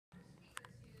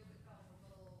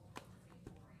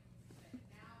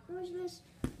What is this?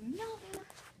 No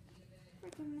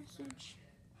freaking message.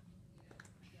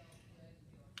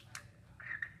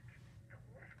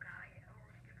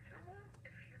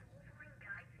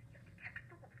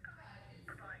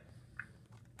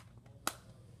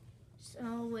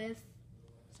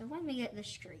 So let me get this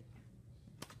straight.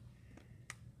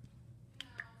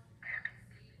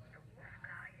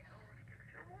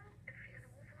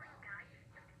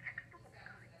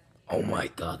 Oh my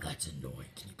god, that's annoying.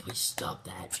 Can you please stop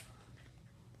that?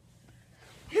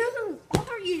 Who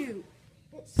are you?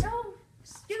 It's so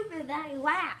stupid that I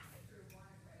laugh.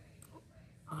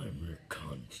 I'm your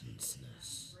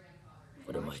consciousness.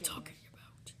 What am I talking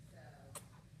about?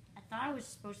 I thought I was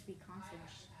supposed to be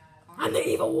conscious. I'm the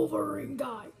evil Wolverine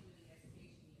guy.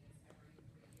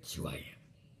 That's who I am.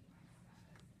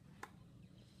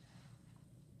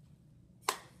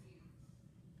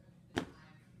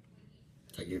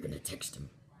 Thought you were gonna text him.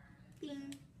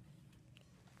 Bing.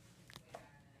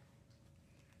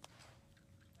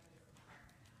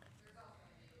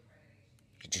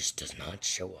 He just does not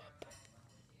show up.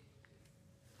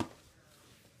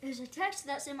 There's a text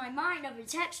that's in my mind of a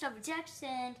text,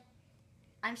 and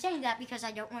I'm saying that because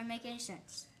I don't want to make any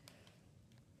sense.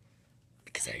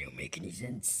 Because I don't make any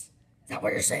sense. Is that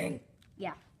what you're saying?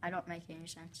 Yeah, I don't make any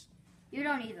sense. You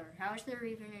don't either. How is there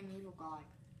even an evil god?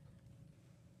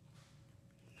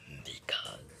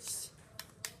 Because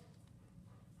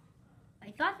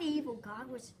I thought the evil god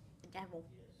was the devil.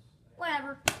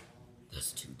 Whatever.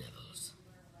 there's two devils.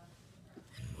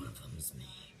 And one of them's me.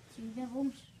 Two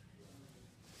devils?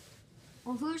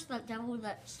 Well, who's the devil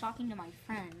that's talking to my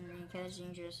friend? Because you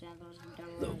just said those The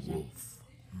devils. wolf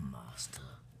master.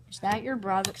 Is that your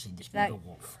brother? Actually, Is that, the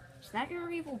wolf. is that your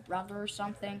evil brother or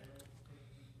something?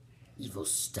 Evil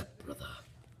stepbrother.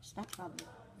 Stepbrother.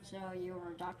 So you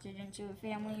were adopted into a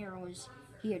family, or was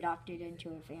he adopted into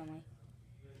a family?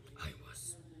 I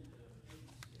was.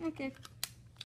 Okay.